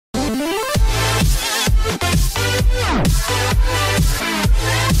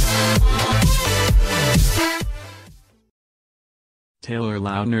Taylor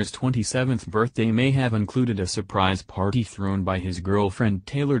Lautner's 27th birthday may have included a surprise party thrown by his girlfriend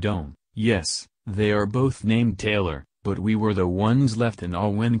Taylor Dome. Yes, they are both named Taylor, but we were the ones left in awe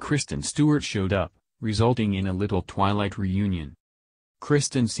when Kristen Stewart showed up, resulting in a little Twilight reunion.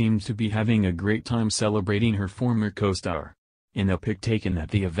 Kristen seemed to be having a great time celebrating her former co-star. In a pic taken at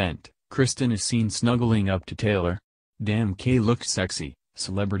the event, Kristen is seen snuggling up to Taylor. "Damn, Kay looks sexy,"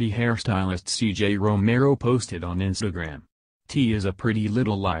 celebrity hairstylist CJ Romero posted on Instagram. T is a pretty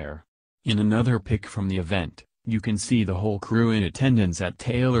little liar. In another pic from the event, you can see the whole crew in attendance at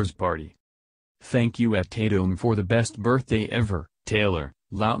Taylor's party. "Thank you at Tatum for the best birthday ever, Taylor,"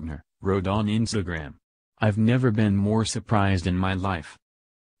 Lautner wrote on Instagram. "I've never been more surprised in my life.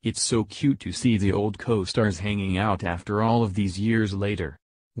 It's so cute to see the old co-stars hanging out after all of these years later.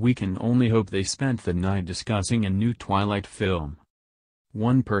 We can only hope they spent the night discussing a new Twilight film."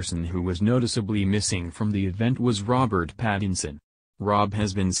 One person who was noticeably missing from the event was Robert Pattinson. Rob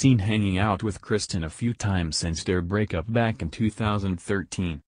has been seen hanging out with Kristen a few times since their breakup back in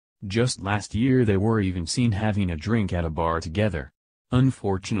 2013. Just last year they were even seen having a drink at a bar together.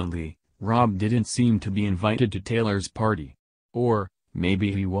 Unfortunately, Rob didn't seem to be invited to Taylor's party. Or,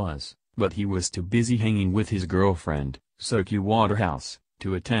 maybe he was, but he was too busy hanging with his girlfriend, Sophie Waterhouse,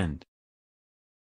 to attend.